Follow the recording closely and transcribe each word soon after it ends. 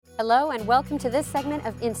Hello and welcome to this segment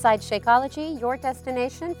of Inside Shakeology, your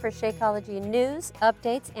destination for Shakeology news,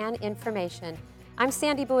 updates, and information. I'm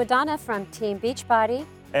Sandy Buadana from Team Beachbody.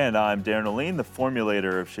 And I'm Darren Oline, the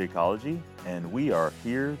formulator of Shakeology, and we are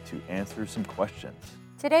here to answer some questions.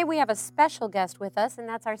 Today we have a special guest with us, and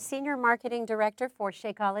that's our Senior Marketing Director for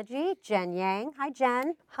Shakeology, Jen Yang. Hi,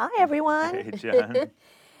 Jen. Hi, everyone. Hey, Jen.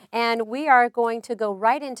 And we are going to go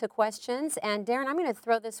right into questions. And Darren, I'm going to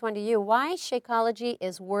throw this one to you. Why Shakeology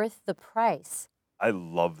is worth the price? I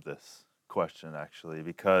love this question, actually,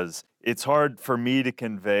 because it's hard for me to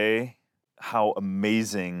convey how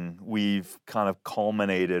amazing we've kind of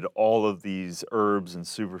culminated all of these herbs and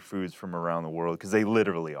superfoods from around the world, because they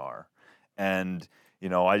literally are. And, you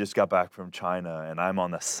know, I just got back from China, and I'm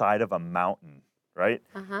on the side of a mountain, right?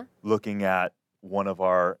 Looking at one of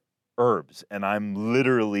our herbs, and I'm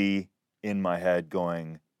literally in my head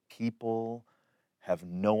going, people have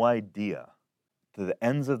no idea to the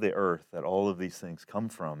ends of the earth that all of these things come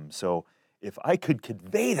from. So if I could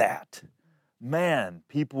convey that, man,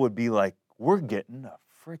 people would be like, we're getting a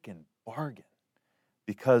freaking bargain,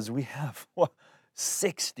 because we have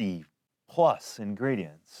 60 plus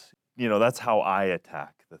ingredients. You know, that's how I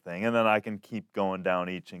attack the thing. And then I can keep going down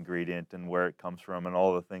each ingredient and where it comes from and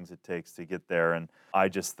all the things it takes to get there. And I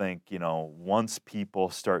just think, you know, once people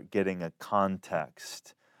start getting a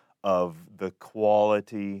context of the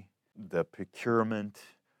quality, the procurement,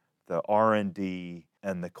 the R&D,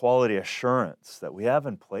 and the quality assurance that we have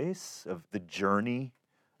in place of the journey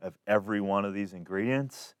of every one of these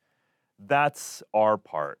ingredients, that's our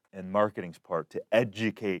part and marketing's part, to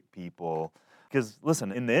educate people. Because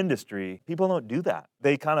listen, in the industry, people don't do that.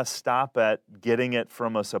 They kind of stop at getting it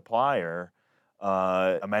from a supplier,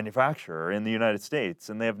 a manufacturer in the United States,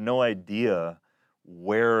 and they have no idea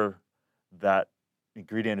where that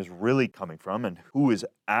ingredient is really coming from and who is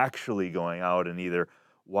actually going out and either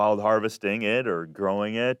wild harvesting it or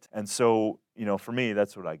growing it. And so, you know, for me,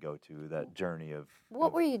 that's what I go to, that journey of...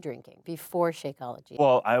 What were you drinking before Shakeology?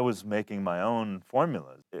 Well, I was making my own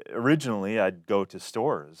formulas. Originally, I'd go to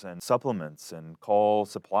stores and supplements and call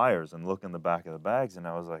suppliers and look in the back of the bags, and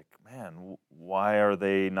I was like, man, why are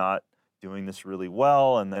they not doing this really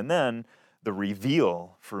well? And then the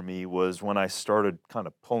reveal for me was when I started kind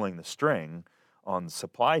of pulling the string on the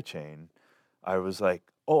supply chain. I was like,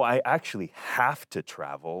 oh, I actually have to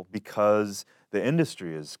travel because the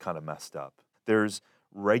industry is kind of messed up. There's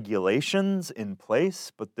regulations in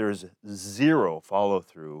place, but there's zero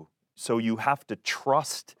follow-through. So you have to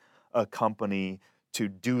trust a company to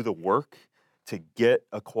do the work to get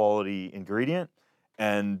a quality ingredient,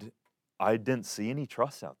 and I didn't see any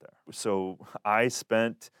trust out there. So I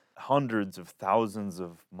spent hundreds of thousands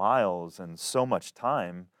of miles and so much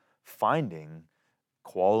time finding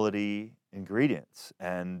quality ingredients,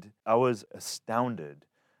 and I was astounded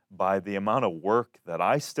by the amount of work that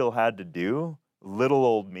I still had to do, little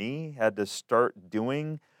old me had to start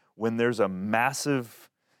doing, when there's a massive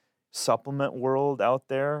supplement world out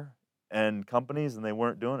there and companies, and they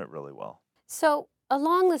weren't doing it really well. So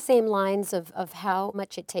along the same lines of how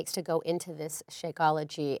much it takes to go into this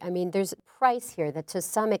Shakeology, I mean, there's a price here that to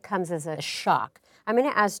some it comes as a shock. I'm going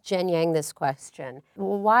to ask Jen Yang this question.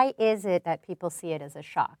 Why is it that people see it as a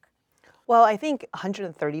shock? Well, I think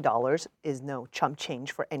 $130 is no chump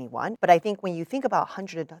change for anyone. But I think when you think about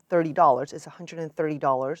 $130, it's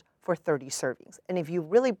 $130 for 30 servings. And if you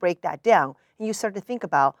really break that down and you start to think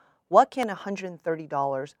about what can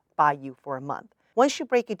 $130 buy you for a month? Once you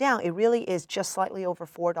break it down, it really is just slightly over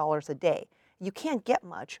 $4 a day. You can't get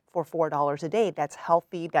much for $4 a day that's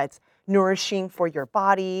healthy, that's nourishing for your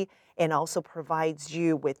body, and also provides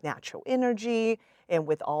you with natural energy and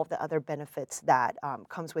with all the other benefits that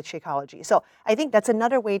comes with Shakeology. So I think that's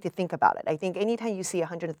another way to think about it. I think anytime you see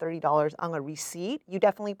 $130 on a receipt, you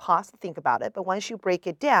definitely pause to think about it. But once you break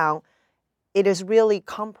it down, it is really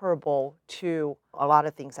comparable to a lot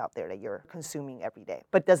of things out there that you're consuming every day,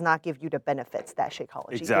 but does not give you the benefits that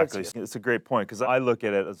Shakeology Exactly. gives you. It's a great point, because I look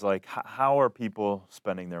at it as like, how are people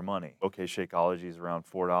spending their money? Okay, Shakeology is around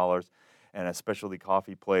 $4, and a specialty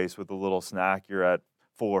coffee place with a little snack, you're at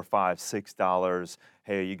 $4, $5, $6.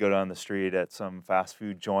 Hey, you go down the street at some fast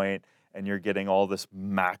food joint, and you're getting all this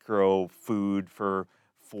macro food for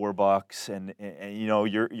 $4, and you know,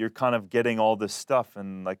 you're kind of getting all this stuff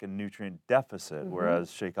in like a nutrient deficit, whereas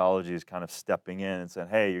Shakeology is kind of stepping in and saying,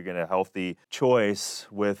 hey, you're getting a healthy choice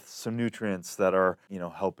with some nutrients that are, you know,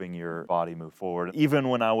 helping your body move forward. Even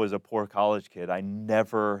when I was a poor college kid, I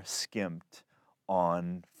never skimped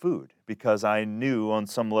on food, because I knew on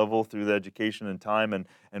some level through the education and time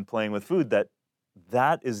and playing with food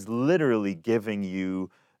that is literally giving you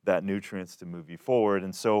that nutrients to move you forward.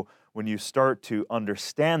 And so when you start to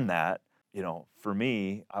understand that, for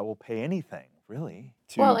me, I will pay anything really.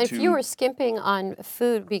 Well, if you were skimping on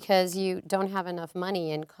food because you don't have enough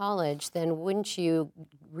money in college, then wouldn't you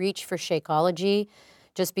reach for Shakeology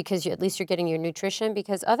just because at least you're getting your nutrition?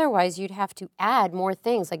 Because otherwise you'd have to add more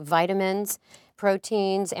things like vitamins,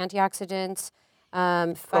 proteins, antioxidants,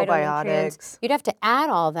 phytonutrients. Probiotics. You'd have to add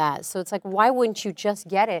all that. So it's like, why wouldn't you just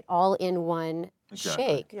get it all in one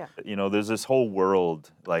shake? Yeah. There's this whole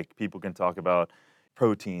world, like people can talk about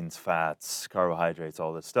proteins, fats, carbohydrates,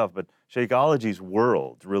 all this stuff, but Shakeology's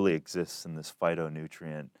world really exists in this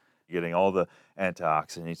phytonutrient. You're getting all the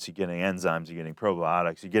antioxidants, you're getting enzymes, you're getting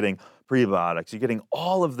probiotics, you're getting prebiotics, you're getting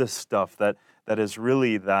all of this stuff that is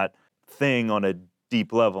really that thing on a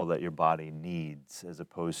deep level that your body needs, as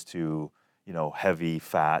opposed to, heavy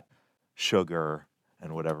fat, sugar,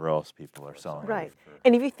 and whatever else people are selling. Right.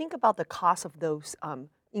 And if you think about the cost of those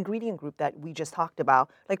ingredient group that we just talked about,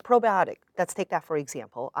 like probiotic, let's take that for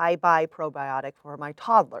example. I buy probiotic for my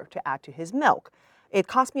toddler to add to his milk. It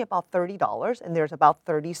costs me about $30, and there's about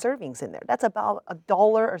 30 servings in there. That's about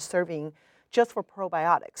 $1 a serving just for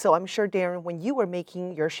probiotics. So I'm sure, Darren, when you were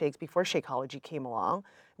making your shakes before Shakeology came along,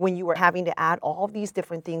 when you were having to add all these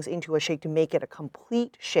different things into a shake to make it a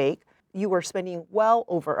complete shake, you were spending well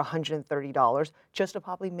over $130 just to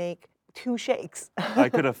probably make 2 shakes. I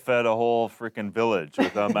could have fed a whole freaking village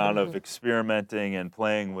with the amount of experimenting and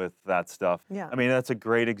playing with that stuff. Yeah. I mean, that's a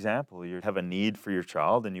great example. You have a need for your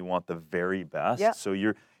child and you want the very best. Yeah. So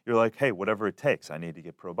you're like, hey, whatever it takes, I need to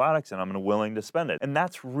get probiotics and I'm willing to spend it. And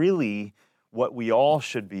that's really what we all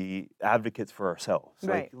should be advocates for ourselves.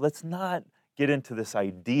 Right. Like, let's not get into this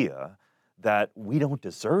idea that we don't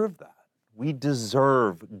deserve that. We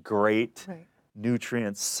deserve great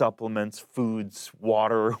nutrients, supplements, foods,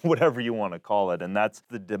 water, whatever you want to call it. And that's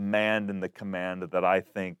the demand and the command that I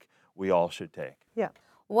think we all should take. Yeah.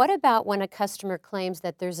 What about when a customer claims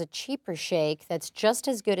that there's a cheaper shake that's just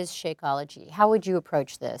as good as Shakeology? How would you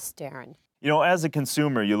approach this, Darren? As a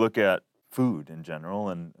consumer, you look at food in general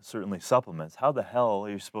and certainly supplements. How the hell are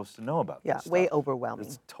you supposed to know about this stuff? Way overwhelming.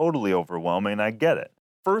 It's totally overwhelming. I get it.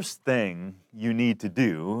 First thing you need to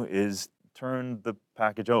do is turn the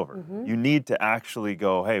package over. You need to actually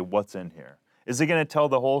go, hey, what's in here? Is it going to tell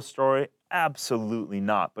the whole story? Absolutely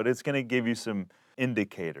not, but it's going to give you some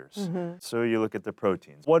indicators. So you look at the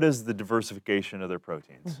proteins. What is the diversification of their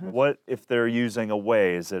proteins? What if they're using a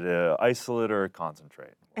whey? Is it an isolate or a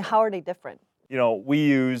concentrate? And how are they different? We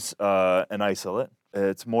use an isolate.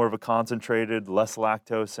 It's more of a concentrated, less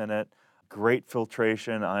lactose in it. Great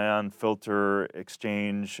filtration, ion filter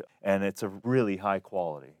exchange, and it's a really high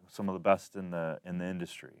quality, some of the best in the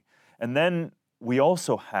industry. And then we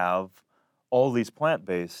also have all these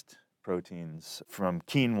plant-based proteins from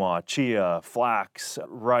quinoa, chia, flax,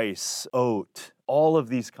 rice, oat, all of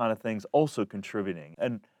these kind of things also contributing.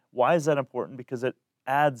 And why is that important? Because it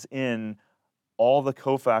adds in all the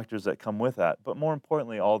cofactors that come with that, but more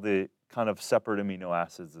importantly, all the kind of separate amino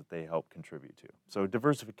acids that they help contribute to. So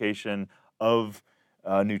diversification of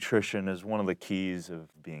nutrition is one of the keys of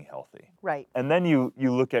being healthy. Right. And then you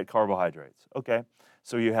look at carbohydrates. Okay,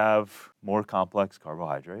 so you have more complex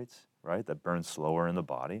carbohydrates, right, that burn slower in the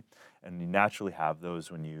body. And you naturally have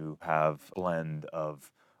those when you have a blend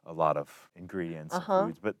of a lot of ingredients and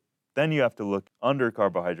foods. But then you have to look under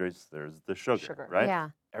carbohydrates, there's the sugar. Right? Yeah.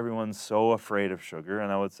 Everyone's so afraid of sugar, and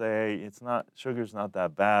I would say, hey, sugar's not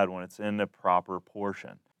that bad when it's in a proper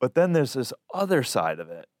portion. But then there's this other side of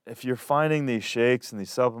it. If you're finding these shakes and these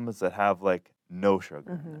supplements that have like no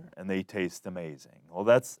sugar in there and they taste amazing, well,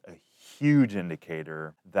 that's a huge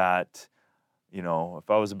indicator that, if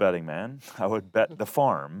I was a betting man, I would bet the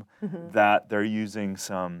farm that they're using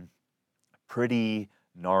some pretty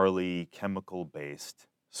gnarly chemical-based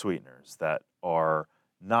sweeteners that are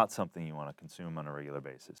not something you want to consume on a regular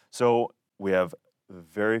basis. So we have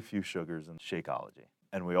very few sugars in Shakeology.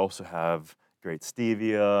 And we also have great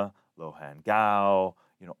stevia, Lohan Gao,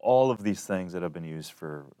 all of these things that have been used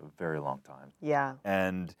for a very long time. Yeah.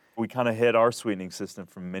 And we kind of hit our sweetening system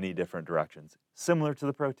from many different directions, similar to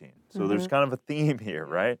the protein. So there's kind of a theme here,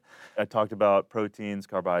 right? I talked about proteins,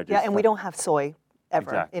 carbohydrates. Yeah, and we don't have soy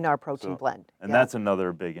ever in our protein blend. And that's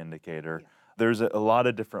another big indicator. Yeah. There's a lot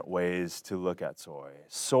of different ways to look at soy.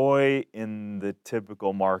 Soy in the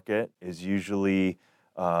typical market is usually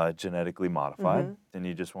genetically modified, and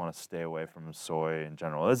you just want to stay away from soy in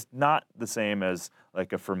general. It's not the same as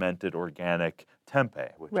like a fermented organic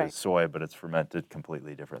tempeh, which is soy, but it's fermented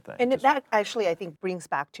completely different thing. And that actually, I think, brings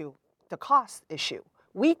back to the cost issue.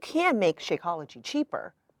 We can make Shakeology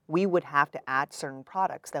cheaper, we would have to add certain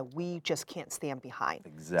products that we just can't stand behind.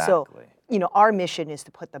 Exactly. So, our mission is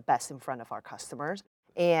to put the best in front of our customers.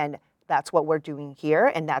 And that's what we're doing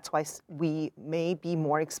here. And that's why we may be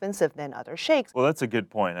more expensive than other shakes. Well, that's a good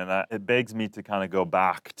point. And it begs me to kind of go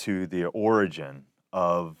back to the origin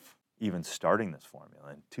of even starting this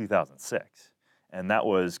formula in 2006. And that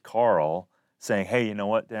was Carl saying, hey, you know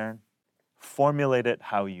what, Darren? Formulate it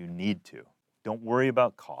how you need to. Don't worry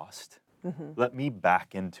about cost. Let me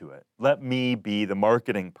back into it. Let me be the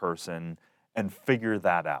marketing person and figure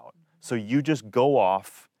that out. So you just go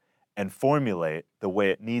off and formulate the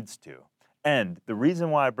way it needs to. And the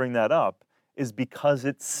reason why I bring that up is because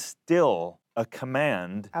it's still a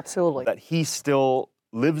command Absolutely. that he still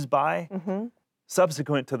lives by.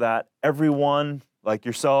 Subsequent to that, everyone like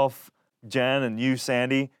yourself, Jen, and you,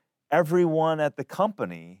 Sandy, everyone at the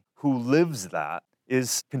company who lives that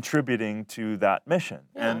is contributing to that mission.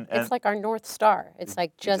 Yeah, And it's like our North Star. It's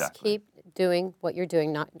like just Exactly. keep doing what you're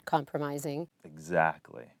doing, not compromising.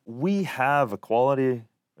 Exactly. We have a quality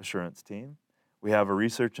assurance team. We have a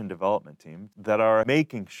research and development team that are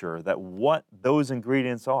making sure that what those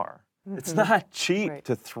ingredients are. It's not cheap Right.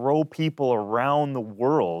 to throw people around the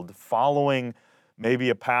world following maybe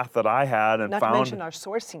a path that I had and Not found. to mention our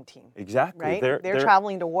sourcing team. Exactly. Right? They're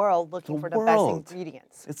traveling the world looking for the best world.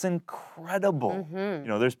 ingredients. It's incredible.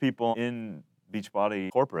 There's people in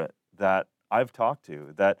Beachbody corporate that I've talked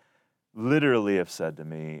to that literally have said to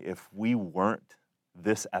me, if we weren't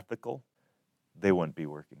this ethical, they wouldn't be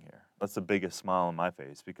working here. That's the biggest smile on my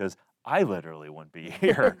face because I literally wouldn't be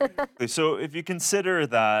here. So if you consider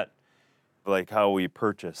that, like how we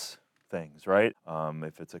purchase things, right?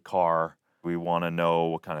 If it's a car, we want to know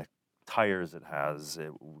what kind of tires it has,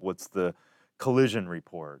 what's the collision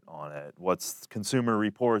report on it, what's consumer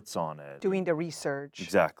reports on it. Doing the research.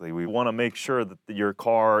 Exactly. We want to make sure that your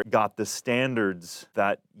car got the standards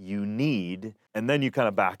that you need, and then you kind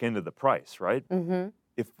of back into the price, right?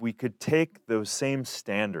 If we could take those same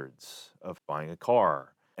standards of buying a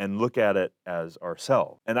car and look at it as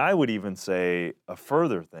ourselves, and I would even say a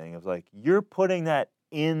further thing of like, you're putting that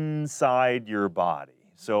inside your body.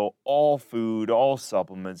 So all food, all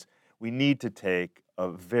supplements, we need to take a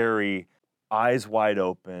very eyes wide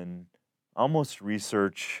open, almost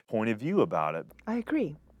research point of view about it. I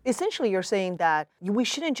agree. Essentially, you're saying that we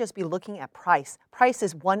shouldn't just be looking at price. Price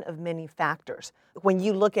is one of many factors. When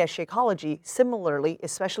you look at Shakeology, similarly,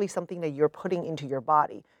 especially something that you're putting into your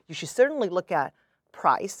body, you should certainly look at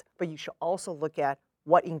price, but you should also look at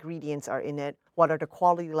what ingredients are in it, what are the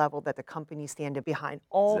quality level that the company standing behind.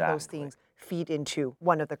 All those Exactly. things feed into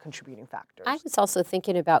one of the contributing factors. I was also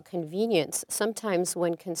thinking about convenience. Sometimes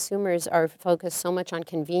when consumers are focused so much on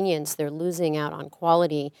convenience, they're losing out on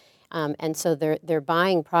quality. And so they're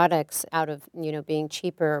buying products out of being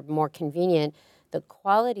cheaper, more convenient. The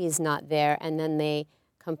quality is not there, and then they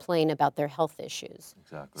complain about their health issues.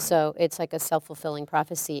 Exactly. So it's like a self-fulfilling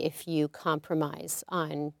prophecy if you compromise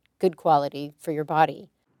on good quality for your body.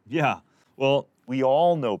 Yeah. Well, we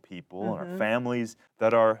all know people in our families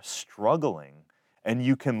that are struggling, and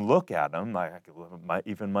you can look at them, like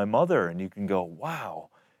even my mother, and you can go, wow,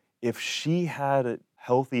 if she had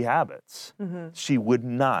healthy habits, she would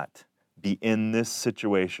not be in this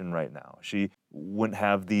situation right now. She wouldn't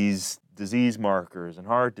have these disease markers and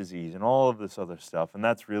heart disease and all of this other stuff. And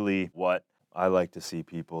that's really what I like to see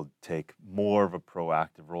people take more of a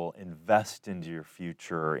proactive role, invest into your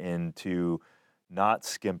future, into not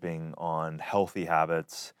skimping on healthy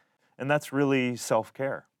habits. And that's really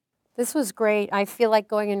self-care. This was great. I feel like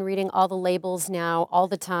going and reading all the labels now all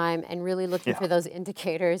the time and really looking for those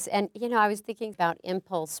indicators. And, I was thinking about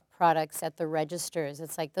impulse products at the registers.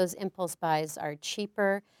 It's like those impulse buys are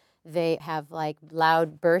cheaper. They have like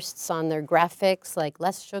loud bursts on their graphics, like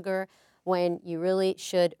less sugar, when you really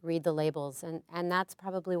should read the labels. And that's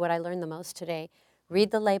probably what I learned the most today.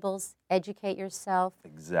 Read the labels, educate yourself.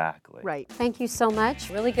 Exactly. Right. Thank you so much.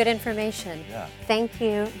 Really good information. Yeah. Thank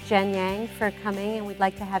you, Jen Yang, for coming, and we'd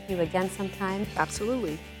like to have you again sometime.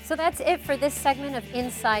 Absolutely. So that's it for this segment of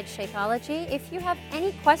Inside Shakeology. If you have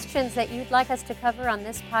any questions that you'd like us to cover on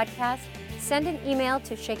this podcast, send an email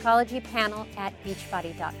to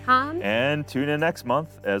shakeologypanel@beachbody.com. And tune in next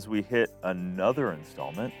month as we hit another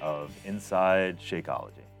installment of Inside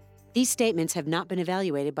Shakeology. These statements have not been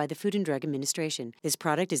evaluated by the Food and Drug Administration. This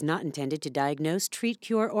product is not intended to diagnose, treat,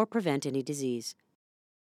 cure, or prevent any disease.